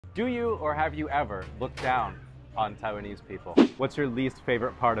Do you or have you ever looked down on Taiwanese people? What's your least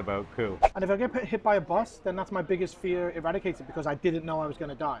favorite part about Ku? And if I get hit by a bus, then that's my biggest fear eradicated because I didn't know I was going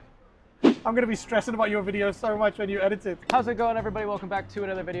to die. I'm going to be stressing about your video so much when you edit it. How's it going, everybody? Welcome back to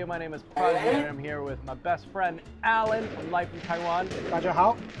another video. My name is Prodigy and I'm here with my best friend Allan from Life in Taiwan.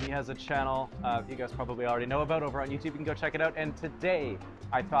 How? He has a channel you guys probably already know about over on YouTube. You can go check it out. And today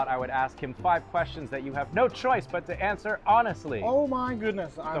I thought I would ask him 5 questions that you have no choice but to answer honestly. Oh my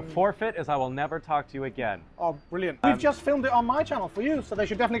goodness. The forfeit is I will never talk to you again. Oh, brilliant. We've just filmed it on my channel for you, so they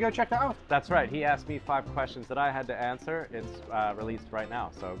should definitely go check that out. That's right. He asked me 5 questions that I had to answer. It's released right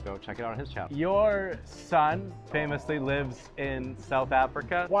now, so go check it out on his channel. Your son famously lives in South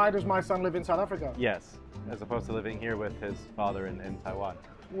Africa. Why does my son live in South Africa? Yes, as opposed to living here with his father in Taiwan.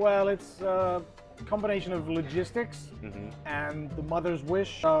 Well, it's a combination of logistics and the mother's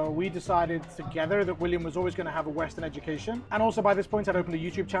wish. We decided together that William was always going to have a Western education. And also by this point, I'd opened a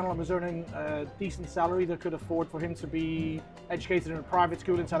YouTube channel and was earning a decent salary that could afford for him to be educated in a private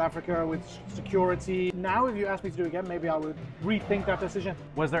school in South Africa with security. Now, if you ask me to do it again, maybe I would rethink that decision.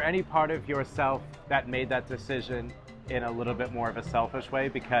 Was there any part of yourself that made that decision in a little bit more of a selfish way,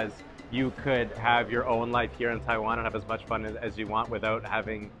 because you could have your own life here in Taiwan and have as much fun as you want without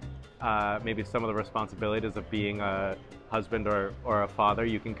having maybe some of the responsibilities of being a husband or a father?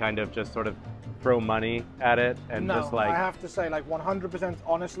 You can kind of just sort of throw money at it and just like... I have to say, like 100%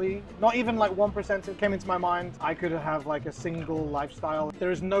 honestly, not even like 1% that came into my mind, I could have like a single lifestyle.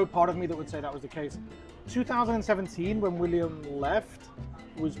 There is no part of me that would say that was the case. 2017, when William left,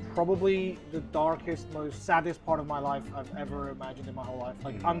 was probably the darkest, most saddest part of my life I've ever imagined in my whole life.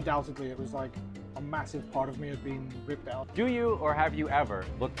 Like undoubtedly, it was like a massive part of me had been ripped out. Do you or have you ever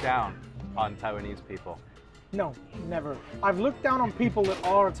looked down on Taiwanese people? No, never. I've looked down on people that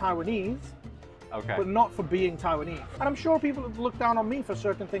are Taiwanese, but not for being Taiwanese. And I'm sure people have looked down on me for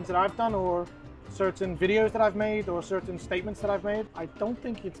certain things that I've done or certain videos that I've made or certain statements that I've made. I don't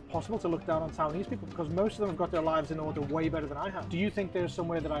think it's possible to look down on Taiwanese people because most of them have got their lives in order way better than I have. Do you think there's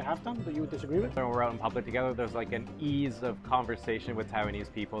somewhere that I have done that you would disagree with? When we're out in public together, there's like an ease of conversation with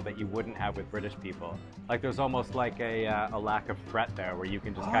Taiwanese people that you wouldn't have with British people. Like there's almost like a lack of threat there where you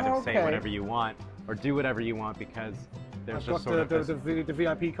can just kind of say whatever you want or do whatever you want because there's just sort of the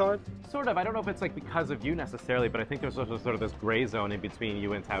VIP card? Sort of. I don't know if it's like because of you necessarily, but I think there's also sort of this gray zone in between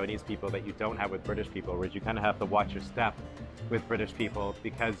you and Taiwanese people that you don't have with British people, whereas you kind of have to watch your step with British people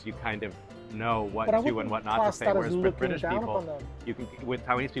because you kind of know what to and what not to say. Whereas with British people, with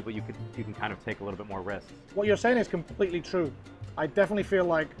Taiwanese people, you can kind of take a little bit more risks. What you're saying is completely true. I definitely feel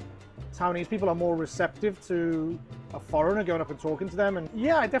like Taiwanese people are more receptive to a foreigner going up and talking to them. And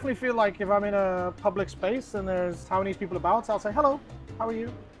yeah, I definitely feel like if I'm in a public space and there's Taiwanese people about, I'll say, hello, how are you?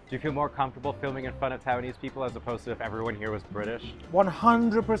 Do you feel more comfortable filming in front of Taiwanese people as opposed to if everyone here was British?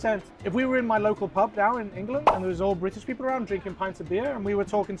 100%. If we were in my local pub now in England and there was all British people around drinking pints of beer and we were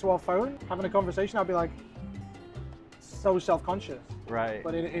talking to our phone, having a conversation, I'd be like, so self-conscious. Right.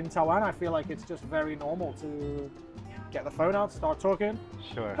 But in Taiwan, I feel like it's just very normal to get the phone out, start talking.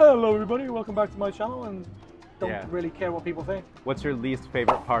 Sure. Hello everybody, welcome back to my channel, and don't really care what people think. What's your least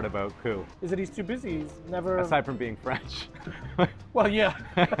favorite part about Ku? Is that he's too busy. He's never... Aside from being French. Well, yeah.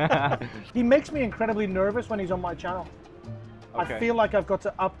 He makes me incredibly nervous when he's on my channel. I feel like I've got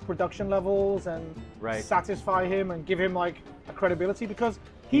to up production levels and satisfy him and give him like a credibility because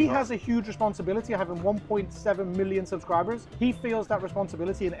he has a huge responsibility. I have him 1.7 million subscribers. He feels that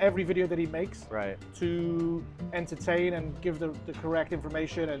responsibility in every video that he makes to entertain and give the correct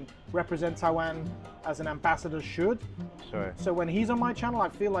information and represent Taiwan as an ambassador should. Sure. So when he's on my channel, I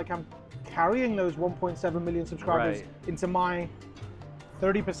feel like I'm carrying those 1.7 million subscribers into my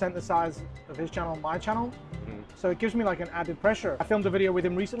 30% the size of his channel, my channel. So it gives me like an added pressure. I filmed a video with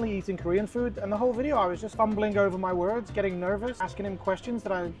him recently eating Korean food, and the whole video I was just fumbling over my words, getting nervous, asking him questions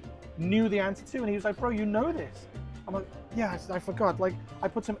that I knew the answer to, and he was like, bro, you know this. I'm like, yeah, I forgot. Like, I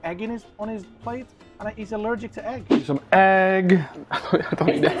put some egg on his plate, and he's allergic to egg. Some egg. I don't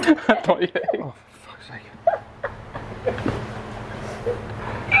eat egg. I don't eat egg. Oh, for fuck's sake.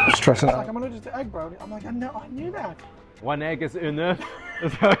 I'm stressing out. Like, I'm allergic to egg, bro. I'm like, I knew that. One egg is enough.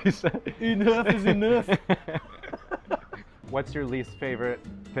 That's how he said. Enough is enough. What's your least favorite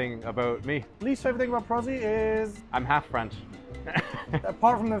thing about me? Least favorite thing about Prozzy is I'm half French.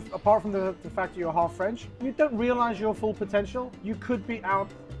 apart from the fact that you're half French, you don't realize your full potential. You could be out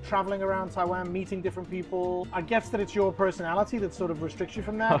traveling around Taiwan, meeting different people. I guess that it's your personality that sort of restricts you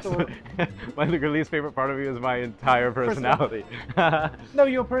from that. Or... My least favorite part of you is my entire personality. No,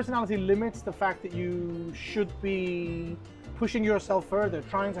 your personality limits the fact that you should be pushing yourself further,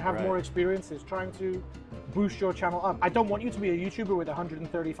 trying to have more experiences, trying to boost your channel up. I don't want you to be a YouTuber with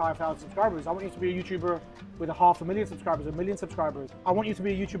 135,000 subscribers. I want you to be a YouTuber with 500,000 subscribers, 1 million subscribers. I want you to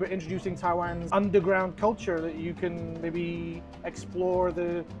be a YouTuber introducing Taiwan's underground culture, that you can maybe explore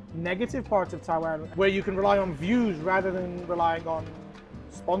the negative parts of Taiwan, where you can rely on views rather than relying on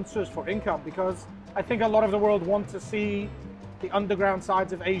sponsors for income, because I think a lot of the world want to see the underground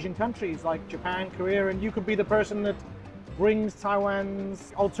sides of Asian countries like Japan, Korea, and you could be the person that brings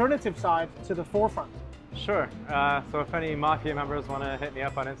Taiwan's alternative side to the forefront. Sure. So if any Mafia members want to hit me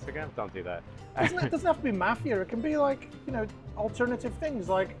up on Instagram, don't do that. It doesn't have to be Mafia. It can be like, you know, alternative things.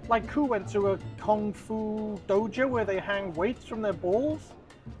 Like Ku went to a Kung Fu dojo where they hang weights from their balls.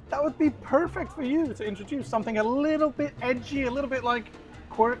 That would be perfect for you to introduce something a little bit edgy, a little bit like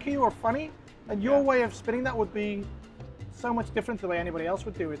quirky or funny. And your way of spinning that would be so much different to the way anybody else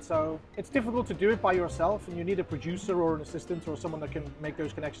would do it. So it's difficult to do it by yourself, and you need a producer or an assistant or someone that can make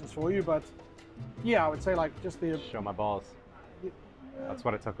those connections for you. But yeah, I would say like just the... Show my balls. That's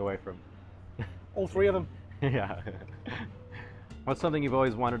what I took away from. All three of them. Yeah. What's something you've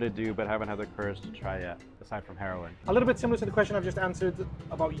always wanted to do but haven't had the courage to try yet, aside from heroin? A little bit similar to the question I've just answered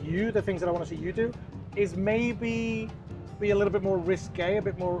about you, the things that I want to see you do, is maybe be a little bit more risque, a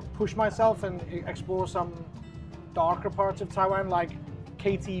bit more push myself and explore some darker parts of Taiwan, like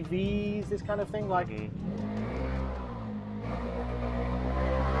KTVs, this kind of thing. Like,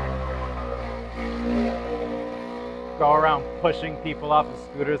 go around pushing people off of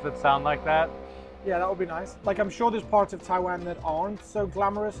scooters that sound like that. Yeah, that would be nice. Like, I'm sure there's parts of Taiwan that aren't so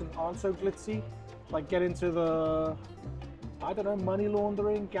glamorous and aren't so glitzy. Like, get into the, I don't know, money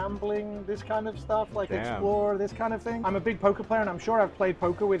laundering, gambling, this kind of stuff. Like, explore this kind of thing. I'm a big poker player, and I'm sure I've played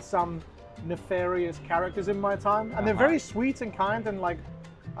poker with some nefarious characters in my time. And they're very sweet and kind and, like,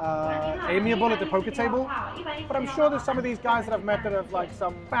 amiable at the poker table, but I'm sure there's some of these guys that I've met that have like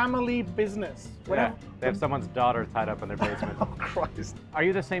some family business. Yeah, they have someone's daughter tied up in their basement. Oh Christ. Are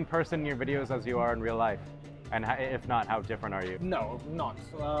you the same person in your videos as you are in real life? And if not, how different are you? No, not.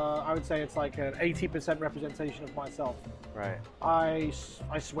 I would say it's like an 80% representation of myself. Right. I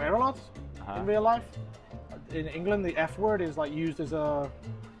swear a lot in real life. In England, the F word is like used as a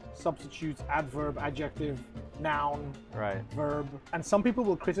substitute adverb, adjective, noun, verb. And some people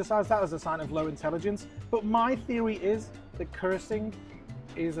will criticize that as a sign of low intelligence. But my theory is that cursing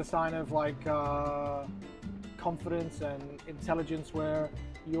is a sign of like confidence and intelligence, where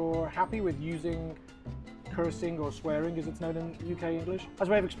you're happy with using cursing or swearing, as it's known in UK English, as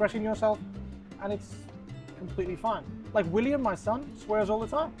a way of expressing yourself, and it's completely fine. Like William, my son, swears all the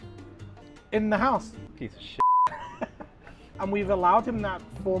time in the house. Piece of shit. And we've allowed him that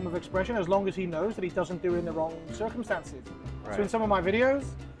form of expression as long as he knows that he doesn't do it in the wrong circumstances. Right. So in some of my videos,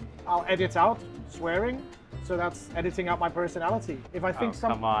 I'll edit out swearing, so that's editing out my personality. If I think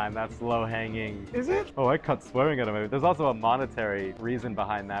come on, that's low-hanging. Is it? Oh, I cut swearing out of my... There's also a monetary reason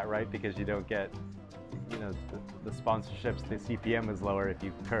behind that, right? Because you don't get, you know, the sponsorships, the CPM is lower if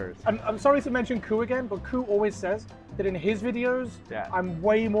you curse. I'm sorry to mention Ku again, but Ku always says that in his videos, I'm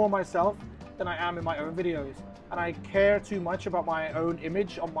way more myself than I am in my own videos. And I care too much about my own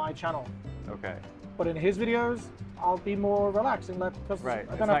image on my channel. Okay. But in his videos, I'll be more relaxed and let, because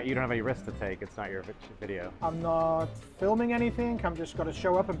you don't have any risk to take. It's not your video. I'm not filming anything. I'm just got to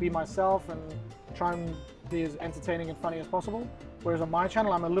show up and be myself and try and be as entertaining and funny as possible. Whereas on my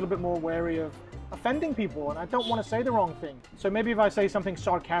channel, I'm a little bit more wary of offending people, and I don't want to say the wrong thing. So maybe if I say something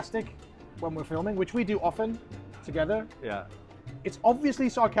sarcastic when we're filming, which we do often together. Yeah. It's obviously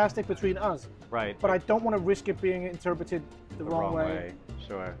sarcastic between us. Right. But I don't want to risk it being interpreted the wrong way.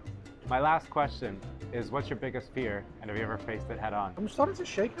 Sure. My last question is, what's your biggest fear, and have you ever faced it head on? I'm starting to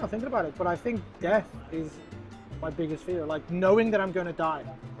shake now thinking about it, but I think death is my biggest fear. Like knowing that I'm going to die.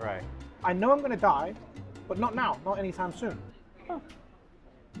 Right. I know I'm going to die, but not now, not anytime soon. Huh.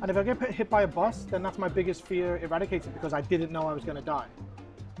 And if I get hit by a bus, then that's my biggest fear eradicated, because I didn't know I was going to die.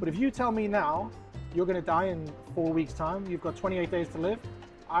 But if you tell me now, you're going to die in 4 weeks' time, you've got 28 days to live,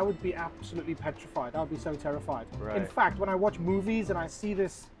 I would be absolutely petrified. I would be so terrified. Right. In fact, when I watch movies and I see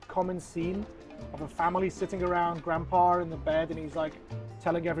this common scene of a family sitting around grandpa in the bed, and he's like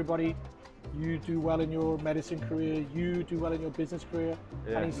telling everybody, you do well in your medicine career, you do well in your business career.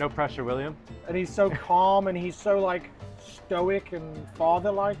 Yeah. And no pressure, William. And he's so calm and he's so like stoic and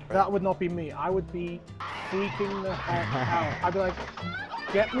father-like. Right. That would not be me. I would be freaking the heck out. I'd be like,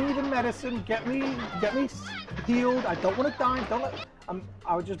 get me the medicine, get me healed. I don't want to die.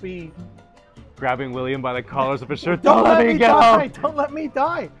 I would just be grabbing William by the collars of his shirt. Don't let me die. Don't let me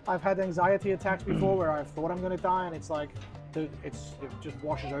die. I've had anxiety attacks before where I thought I'm going to die, and it's like it just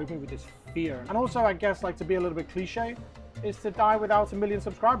washes over me with this fear. And also, I guess, like, to be a little bit cliche, is to die without 1 million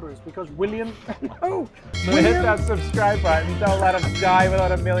subscribers because William. No, Hit that subscribe button. Don't let him die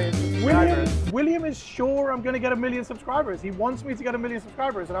without 1 million subscribers. William is sure I'm going to get 1 million subscribers. He wants me to get 1 million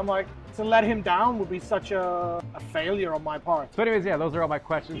subscribers, and I'm like, to let him down would be such a failure on my part. So anyways, yeah, those are all my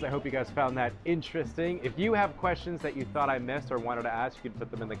questions. I hope you guys found that interesting. If you have questions that you thought I missed or wanted to ask, you can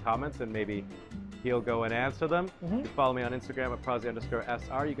put them in the comments and maybe he'll go and answer them. You can follow me on Instagram at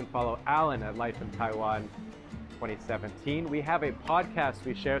Prosy_SR. You can follow Allan at Life in Taiwan 2017. We have a podcast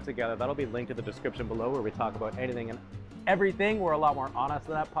we share together. That'll be linked in the description below where we talk about anything and everything. We're a lot more honest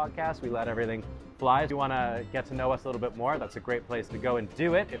in that podcast. We let everything fly. If you want to get to know us a little bit more, that's a great place to go and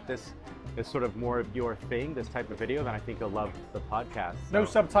do it. If this is sort of more of your thing, this type of video, then I think you'll love the podcast. So, no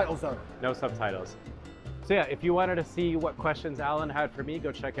subtitles though. No subtitles. So yeah, if you wanted to see what questions Allan had for me,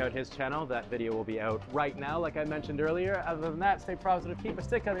 go check out his channel. That video will be out right now, like I mentioned earlier. Other than that, stay positive, keep a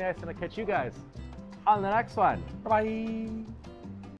stick on the ice, and I'll catch you guys on the next one. Bye-bye.